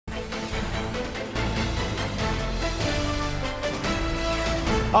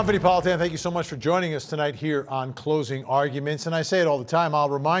I'm Vinnie Politan. Thank you so much for joining us tonight here on Closing Arguments. And I say it all the time. I'll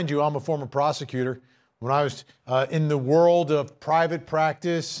remind you, I'm a former prosecutor. When I was in the world of private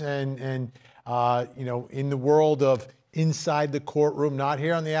practice and in the world of inside the courtroom, not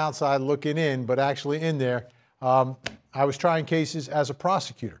here on the outside looking in, but actually in there, I was trying cases as a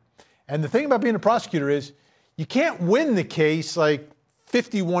prosecutor. And the thing about being a prosecutor is you can't win the case like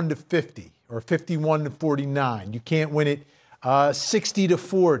 51-50 or 51-49. You can't win it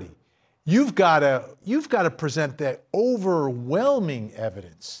 60-40. You've got to present that overwhelming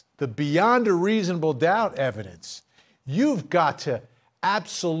evidence, the beyond a reasonable doubt evidence. You've got to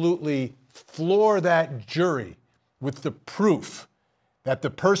absolutely floor that jury with the proof that the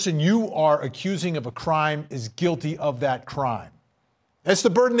person you are accusing of a crime is guilty of that crime. That's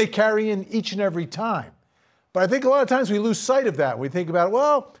the burden they carry in each and every time. But I think a lot of times we lose sight of that. We think about,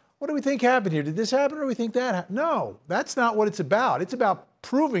 well, what do we think happened here? Did this happen or do we think that happened? No, that's not what it's about. It's about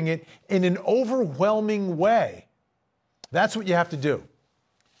proving it in an overwhelming way. That's what you have to do.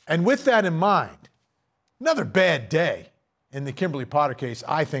 And with that in mind, another bad day in the Kimberly Potter case,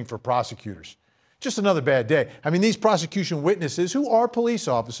 I think, for prosecutors. Just another bad day. I mean, these prosecution witnesses, who are police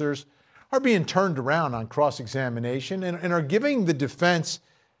officers, are being turned around on cross-examination and are giving the defense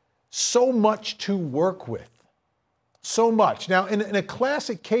so much to work with. So much. Now, in a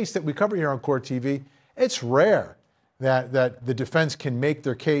classic case that we cover here on Court TV, it's rare that the defense can make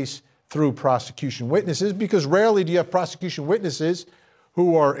their case through prosecution witnesses, because rarely do you have prosecution witnesses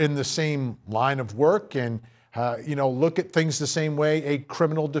who are in the same line of work and look at things the same way a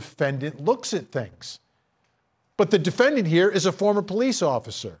criminal defendant looks at things. But the defendant here is a former police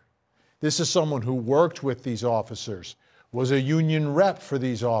officer. This is someone who worked with these officers, was a union rep for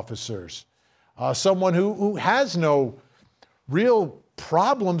these officers. Someone who has no real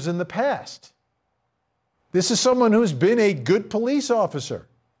problems in the past. This is someone who's been a good police officer.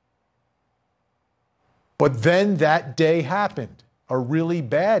 But then that day happened, a really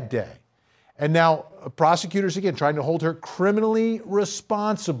bad day. And now prosecutors, again, trying to hold her criminally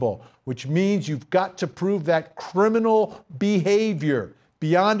responsible, which means you've got to prove that criminal behavior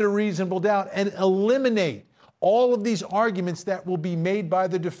beyond a reasonable doubt and eliminate all of these arguments that will be made by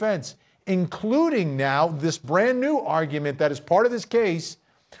the defense, including now this brand new argument that is part of this case,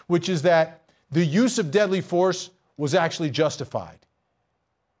 which is that the use of deadly force was actually justified.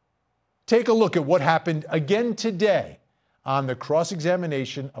 Take a look at what happened again today on the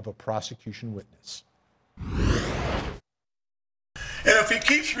cross-examination of a prosecution witness. And if he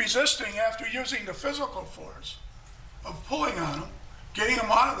keeps resisting after using the physical force of pulling on him, getting him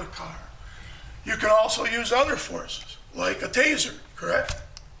out of the car, you can also use other forces, like a taser, correct?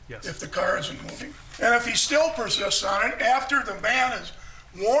 Yes. If the car isn't moving. And if he still persists on it, after the man is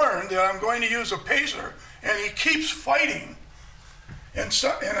warned that I'm going to use a taser, and he keeps fighting, and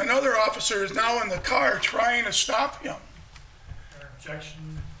another officer is now in the car trying to stop him. Objection.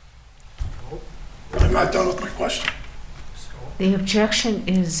 I'm not done with my question. The objection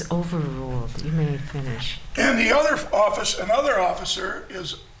is overruled. You may finish. And the other another officer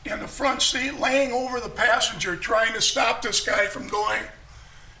is in the front seat laying over the passenger trying to stop this guy from going.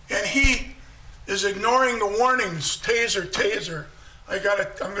 And he is ignoring the warnings, taser, taser. I'm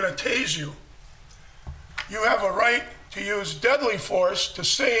gonna tase you. You have a right to use deadly force to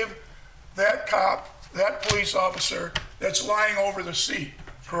save that cop, that police officer that's lying over the seat,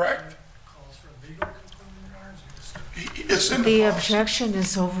 correct? It's in the objection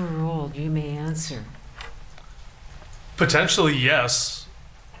is overruled. You may answer. Potentially, yes,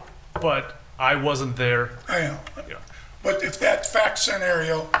 but I wasn't there. I know. Yeah. But if that fact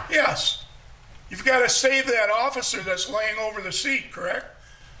scenario, yes. You've got to save that officer that's laying over the seat, correct?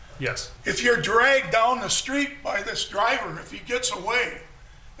 Yes. If you're dragged down the street by this driver, if he gets away,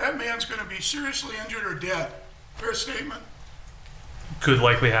 that man's going to be seriously injured or dead. Fair statement? Could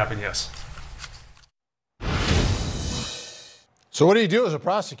likely happen, yes. So what do you do as a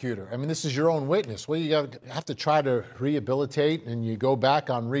prosecutor? I mean, this is your own witness. Well, you have to try to rehabilitate, and you go back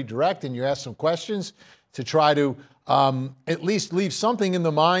on redirect and you ask some questions to try to at least leave something in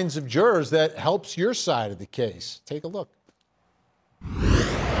the minds of jurors that helps your side of the case. Take a look.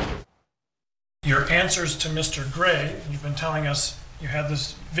 Your answers to Mr. Gray, you've been telling us you had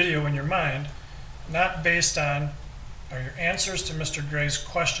this video in your mind, not based on, or your answers to Mr. Gray's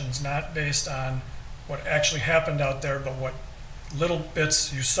questions, not based on what actually happened out there, but what little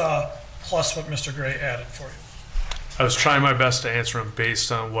bits you saw, plus what Mr. Gray added for you. I was trying my best to answer him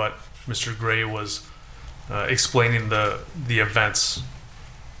based on what Mr. Gray was explaining the events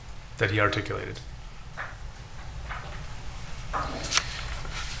that he articulated.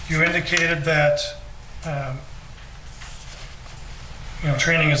 You indicated that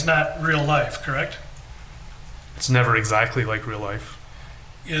training is not real life, correct? It's never exactly like real life.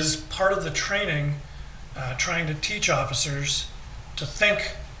 Is part of the training trying to teach officers to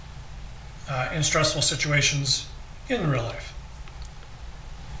think in stressful situations in real life?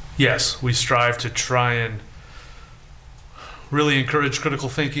 Yes, we strive to try and really encourage critical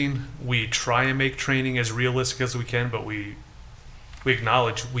thinking. We try and make training as realistic as we can, but we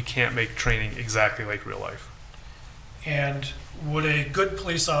acknowledge we can't make training exactly like real life. And would a good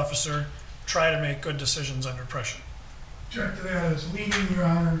police officer try to make good decisions under pressure? Object to that as leading, Your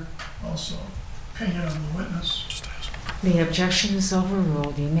Honor. Also, opinion of the witness. Just ask. The objection is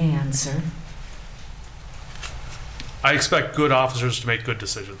overruled. You may answer. I expect good officers to make good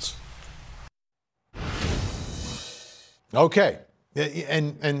decisions. Okay,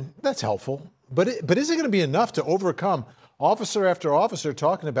 and that's helpful. But is it going to be enough to overcome officer after officer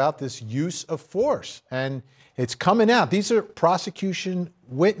talking about this use of force? And it's coming out. These are prosecution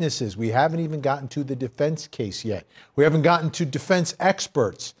witnesses. We haven't even gotten to the defense case yet. We haven't gotten to defense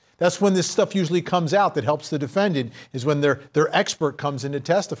experts. That's when this stuff usually comes out that helps the defendant, is when their expert comes in to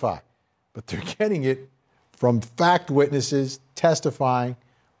testify. But they're getting it from fact witnesses testifying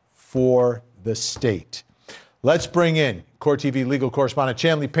for the state. Let's bring in Court TV legal correspondent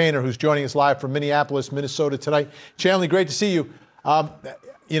Chanley Painter, who's joining us live from Minneapolis, Minnesota tonight. Chanley, great to see you.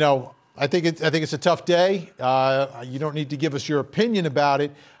 I think it's a tough day. You don't need to give us your opinion about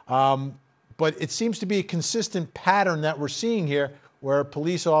it, but it seems to be a consistent pattern that we're seeing here, where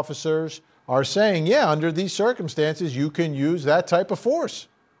police officers are saying, yeah, under these circumstances, you can use that type of force.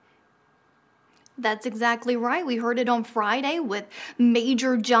 That's exactly right. We heard it on Friday with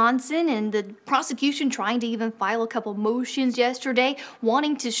Major Johnson and the prosecution trying to even file a couple motions yesterday,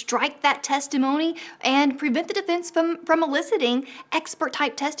 wanting to strike that testimony and prevent the defense from eliciting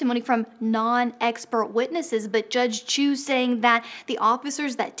expert-type testimony from non-expert witnesses. But Judge Chu saying that the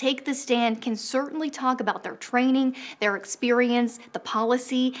officers that take the stand can certainly talk about their training, their experience, the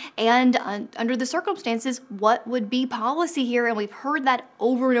policy, and under the circumstances, what would be policy here. And we've heard that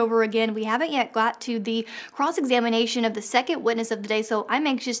over and over again. We haven't yet got to the cross-examination of the second witness of the day, so I'm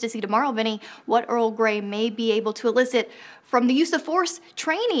anxious to see tomorrow, Vinny, what Earl Gray may be able to elicit from the use of force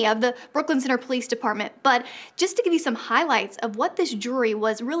trainee of the Brooklyn Center Police Department. But just to give you some highlights of what this jury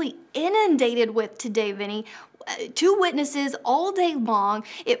was really inundated with today, Vinny, two witnesses all day long.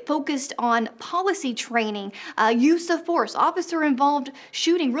 It focused on policy training, use of force, officer-involved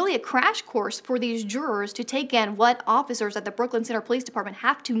shooting, really a crash course for these jurors to take in what officers at the Brooklyn Center Police Department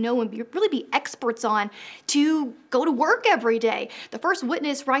have to know and really be experts on to go to work every day. The first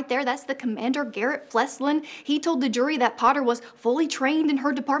witness right there, that's the Commander Garrett Fleslin. He told the jury that Potter was fully trained in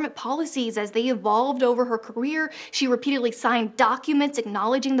her department policies as they evolved over her career. She repeatedly signed documents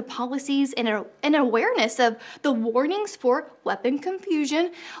acknowledging the policies and an awareness of the warnings for weapon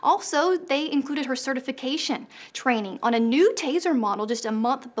confusion. Also, they included her certification training on a new Taser model just a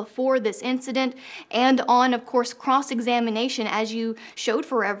month before this incident, and on, of course, cross-examination. As you showed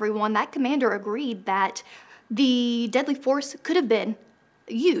for everyone, that commander agreed that the deadly force could have been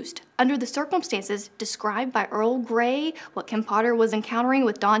used under the circumstances described by Earl Gray, what Kim Potter was encountering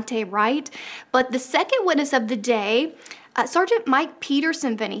with Dante Wright. But the second witness of the day, Sergeant Mike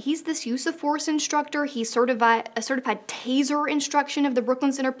Peterson, Vinny, he's this use of force instructor. He's a certified Taser instruction of the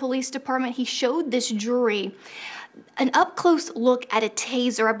Brooklyn Center Police Department. He showed this jury an up-close look at a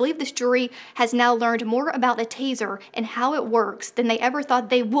Taser. I believe this jury has now learned more about a Taser and how it works than they ever thought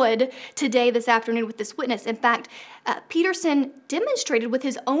they would today, this afternoon, with this witness. In fact, Peterson demonstrated with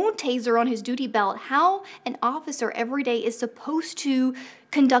his own Taser on his duty belt how an officer every day is supposed to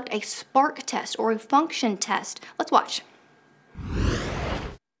conduct a spark test or a function test. Let's watch.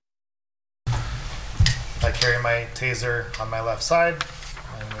 I carry my Taser on my left side.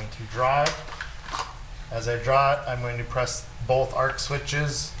 I'm going to draw it. As I draw it, I'm going to press both arc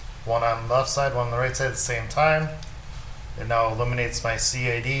switches, one on the left side, one on the right side at the same time. It now illuminates my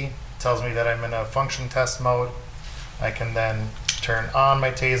CAD, tells me that I'm in a function test mode. I can then turn on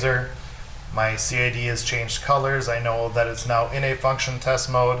my Taser. My CAD has changed colors. I know that it's now in a function test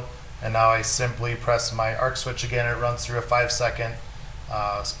mode. And now I simply press my arc switch again. It runs through a 5-second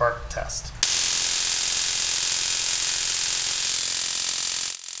spark test.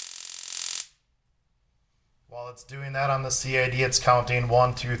 While it's doing that on the CAD, it's counting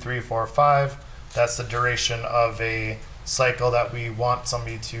 1, 2, 3, 4, 5. That's the duration of a cycle that we want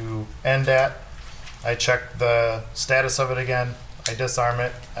somebody to end at. I check the status of it again, I disarm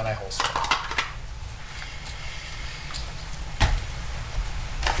it, and I holster it.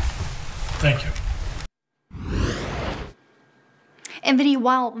 Thank you. And Vinny,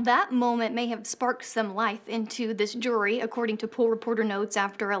 while that moment may have sparked some life into this jury, according to poll reporter notes,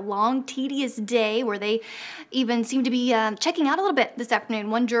 after a long, tedious day where they even seemed to be checking out a little bit this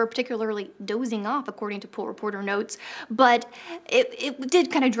afternoon, one juror particularly dozing off, according to poll reporter notes, but it did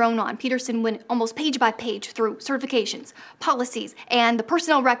kind of drone on. Peterson went almost page by page through certifications, policies, and the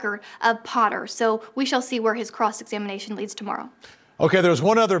personnel record of Potter. So we shall see where his cross-examination leads tomorrow. Okay, there was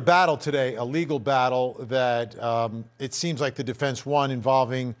one other battle today, a legal battle that it seems like the defense won,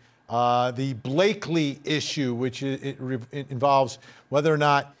 involving the Blakely issue, which it involves whether or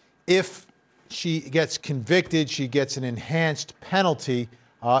not, if she gets convicted, she gets an enhanced penalty.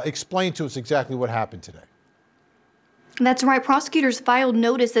 Explain to us exactly what happened today. That's right. Prosecutors filed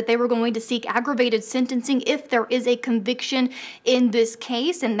notice that they were going to seek aggravated sentencing if there is a conviction in this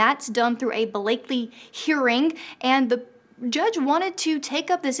case, and that's done through a Blakely hearing. And the judge wanted to take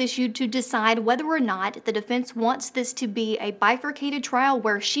up this issue to decide whether or not the defense wants this to be a bifurcated trial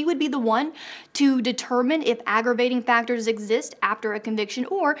where she would be the one to determine if aggravating factors exist after a conviction,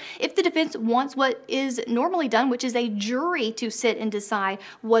 or if the defense wants what is normally done, which is a jury to sit and decide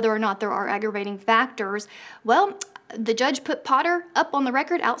whether or not there are aggravating factors. Well, the judge put Potter up on the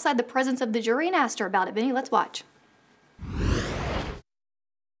record outside the presence of the jury and asked her about it. Vinny, let's watch.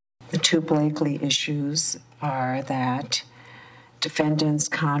 The two Blakely issues are that defendant's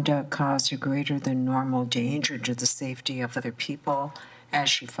conduct caused a greater than normal danger to the safety of other people as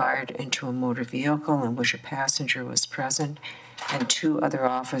she fired into a motor vehicle in which a passenger was present and two other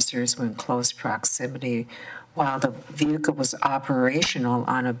officers were in close proximity while the vehicle was operational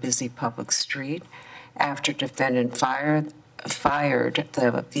on a busy public street. After defendant fired,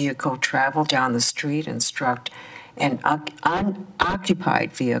 the vehicle traveled down the street and struck an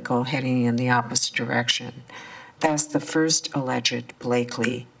unoccupied vehicle heading in the opposite direction. That's the first alleged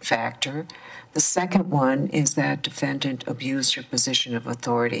Blakely factor. The second one is that defendant abused her position of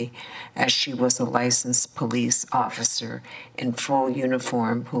authority as she was a licensed police officer in full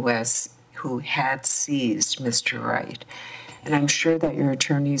uniform who had seized Mr. Wright. And I'm sure that your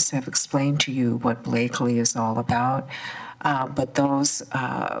attorneys have explained to you what Blakely is all about, but those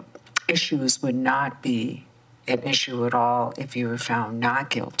issues would not be an issue at all if you were found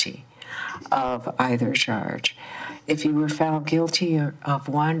not guilty of either charge. If you were found guilty of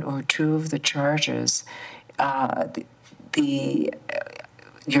one or two of the charges,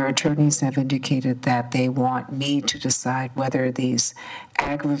 your attorneys have indicated that they want me to decide whether these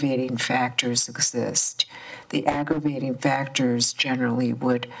aggravating factors exist. The aggravating factors generally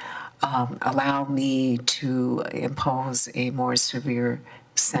would allow me to impose a more severe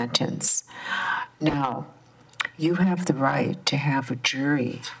sentence. Now, you have the right to have a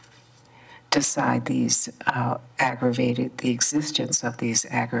jury decide these the existence of these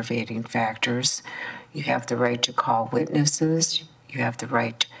aggravating factors. You have the right to call witnesses. You have the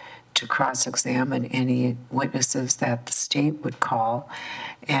right to cross-examine any witnesses that the state would call.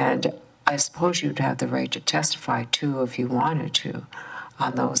 And I suppose you'd have the right to testify too if you wanted to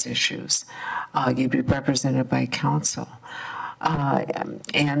on those issues. You'd be represented by counsel.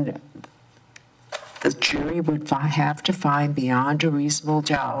 And the jury would have to find beyond a reasonable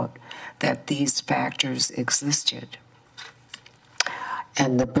doubt that these factors existed.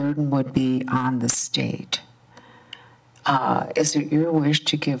 And the burden would be on the state. Is it your wish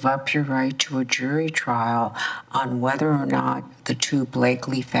to give up your right to a jury trial on whether or not the two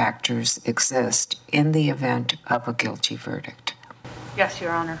Blakely factors exist in the event of a guilty verdict? Yes,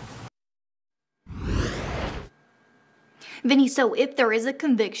 Your Honor. Vinny, so if there is a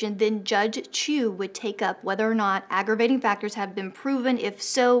conviction, then Judge Chu would take up whether or not aggravating factors have been proven. If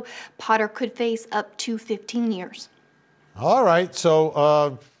so, Potter could face up to 15 years. All right,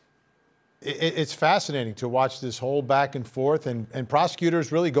 so it's fascinating to watch this whole back and forth, and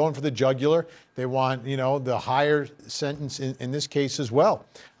prosecutors really going for the jugular. They want, the higher sentence in this case as well.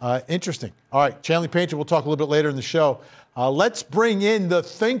 Interesting. All right, Chanley Painter, we'll talk a little bit later in the show. Let's bring in the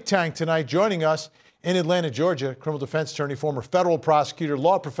think tank tonight. Joining us in Atlanta, Georgia, criminal defense attorney, former federal prosecutor,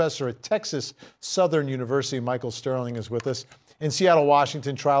 law professor at Texas Southern University, Michael Sterling is with us. In Seattle,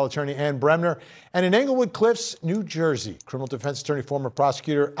 Washington, trial attorney Ann Bremner. And in Englewood Cliffs, New Jersey, criminal defense attorney, former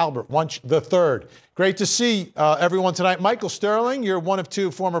prosecutor Albert Wunsch III. Great to see everyone tonight. Michael Sterling, you're one of two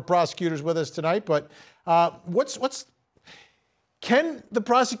former prosecutors with us tonight, but can the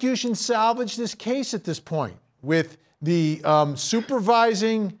prosecution salvage this case at this point with the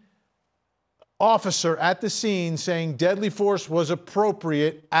supervising officer at the scene saying deadly force was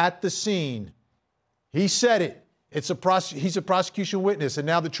appropriate at the scene? He said it. He's a prosecution witness, and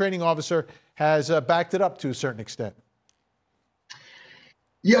now the training officer has backed it up to a certain extent.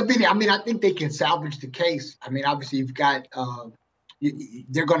 Yeah, Benny, I think they can salvage the case. Obviously you've got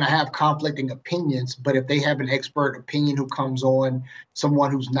they're going to have conflicting opinions, but if they have an expert opinion who comes on,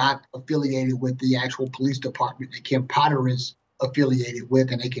 someone who's not affiliated with the actual police department that Kim Potter is affiliated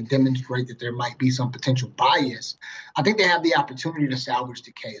with, and they can demonstrate that there might be some potential bias, I think they have the opportunity to salvage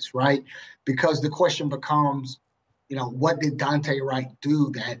the case, right? Because the question becomes, what did Dante Wright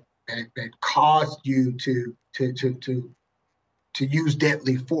do that caused you to use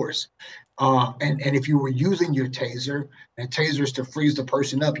deadly force? And if you were using your taser, and tasers to freeze the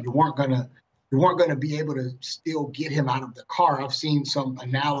person up, you weren't gonna be able to still get him out of the car. I've seen some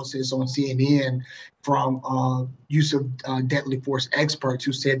analysis on CNN from use of deadly force experts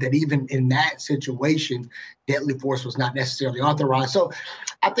who said that even in that situation, deadly force was not necessarily authorized. So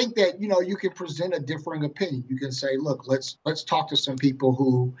I think that, you can present a differing opinion. You can say, look, let's talk to some people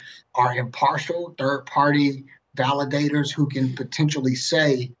who are impartial, third-party validators who can potentially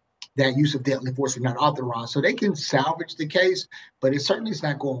say that use of deadly force is not authorized. So they can salvage the case, but it certainly is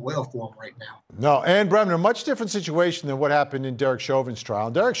not going well for them right now. No, and Bremner, a much different situation than what happened in Derek Chauvin's trial.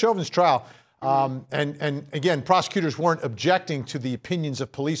 In Derek Chauvin's trial, and again, prosecutors weren't objecting to the opinions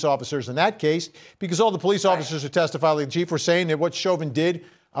of police officers in that case because all the police officers who testified, like the chief, were saying that what Chauvin did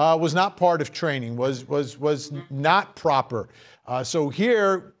was not part of training, was not proper. So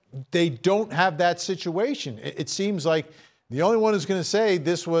here, they don't have that situation. It seems like the only one who's going to say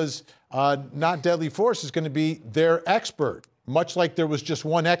this was not deadly force is going to be their expert, much like there was just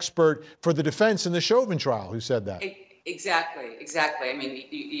one expert for the defense in the Chauvin trial who said that. Exactly. I mean,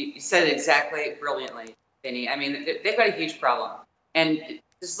 you said it exactly brilliantly, Vinny. I mean, they've got a huge problem. And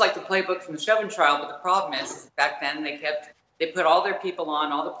this is like the playbook from the Chauvin trial, but the problem is back then they put all their people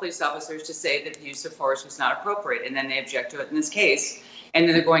on, all the police officers, to say that the use of force was not appropriate, and then they object to it in this case. And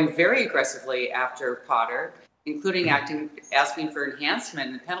then they're going very aggressively after Potter, including asking for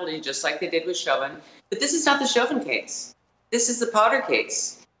enhancement and penalty, just like they did with Chauvin. But this is not the Chauvin case. This is the Potter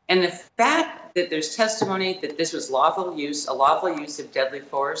case. And the fact that there's testimony that this was a lawful use of deadly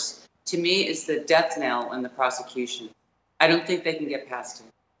force, to me, is the death knell in the prosecution. I don't think they can get past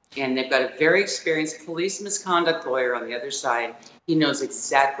it. And they've got a very experienced police misconduct lawyer on the other side. He knows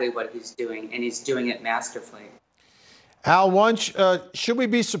exactly what he's doing, and he's doing it masterfully. Al Wunsch, should we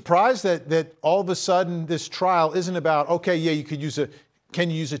be surprised that all of a sudden this trial isn't about, okay, yeah, can you use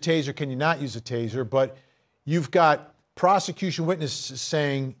a taser, can you not use a taser, but you've got prosecution witnesses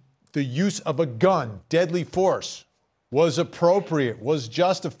saying the use of a gun, deadly force, was appropriate, was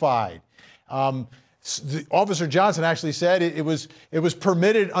justified. Officer Johnson actually said it was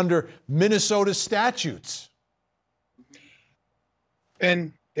permitted under Minnesota statutes.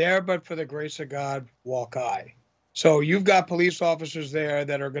 And there, but for the grace of God, walk I. So you've got police officers there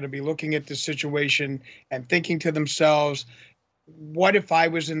that are going to be looking at this situation and thinking to themselves, what if I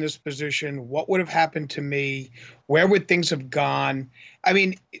was in this position? What would have happened to me? Where would things have gone? I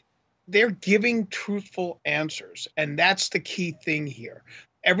mean, they're giving truthful answers, and that's the key thing here.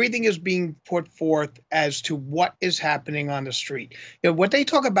 Everything is being put forth as to what is happening on the street. What they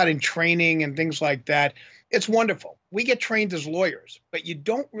talk about in training and things like that, it's wonderful. We get trained as lawyers, but you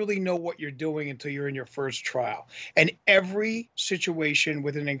don't really know what you're doing until you're in your first trial. And every situation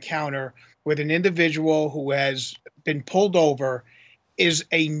with an encounter with an individual who has been pulled over is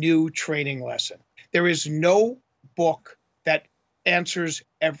a new training lesson. There is no book that answers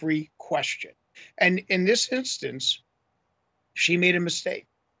every question. And in this instance, she made a mistake.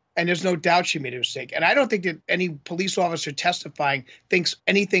 And there's no doubt she made a mistake. And I don't think that any police officer testifying thinks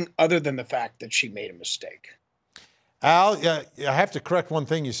anything other than the fact that she made a mistake. Al, I have to correct one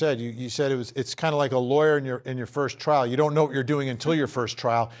thing you said. You said it's kind of like a lawyer in your first trial. You don't know what you're doing until your first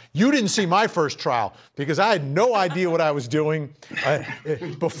trial. You didn't see my first trial because I had no idea what I was doing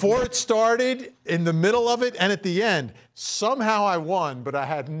before it started, in the middle of it, and at the end. Somehow I won, but I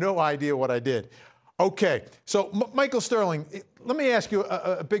had no idea what I did. Okay, so Michael Sterling, let me ask you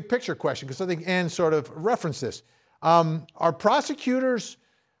a big picture question, because I think Ann sort of referenced this. Are prosecutors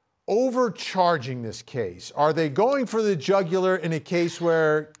overcharging this case? Are they going for the jugular in a case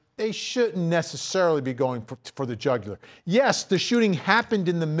where they shouldn't necessarily be going for the jugular? Yes, the shooting happened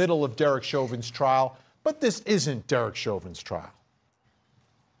in the middle of Derek Chauvin's trial, but this isn't Derek Chauvin's trial.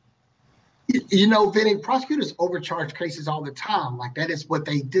 You know, Vinny, prosecutors overcharge cases all the time. Like, that is what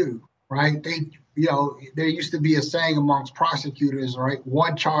they do, right? There used to be a saying amongst prosecutors, right?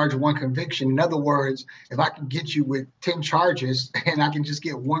 One charge, one conviction. In other words, if I can get you with 10 charges and I can just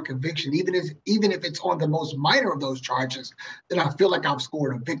get one conviction, even if it's on the most minor of those charges, then I feel like I've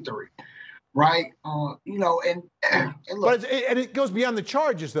scored a victory, right? And look. But it goes beyond the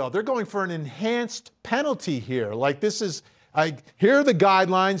charges, though. They're going for an enhanced penalty here. Like, this is Here are the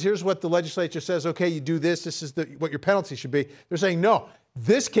guidelines. Here's what the legislature says. Okay, you do this. This is what your penalty should be. They're saying, no,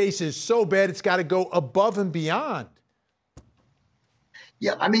 this case is so bad, it's got to go above and beyond.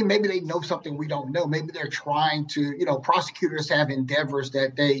 Yeah, I mean, maybe they know something we don't know. Maybe they're trying to, prosecutors have endeavors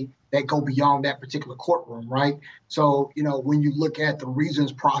that go beyond that particular courtroom, right? So, when you look at the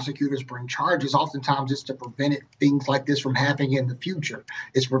reasons prosecutors bring charges, oftentimes it's to prevent things like this from happening in the future.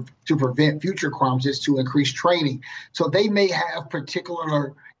 It's to prevent future crimes. It's to increase training. So they may have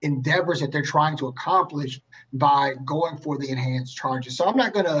particular endeavors that they're trying to accomplish by going for the enhanced charges. So I'm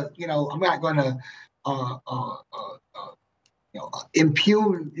not going to,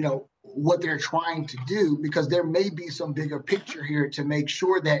 impugn, what they're trying to do, because there may be some bigger picture here to make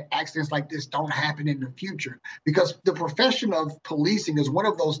sure that accidents like this don't happen in the future. Because the profession of policing is one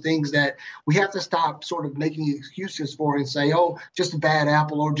of those things that we have to stop sort of making excuses for and say, oh, just a bad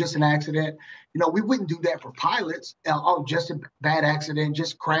apple or just an accident. We wouldn't do that for pilots. Oh, just a bad accident,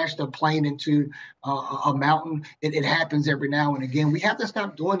 just crashed a plane into a mountain. It happens every now and again. We have to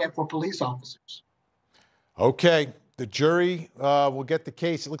stop doing that for police officers. Okay. The jury will get the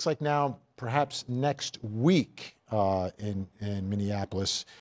case, it looks like now, perhaps next week in Minneapolis.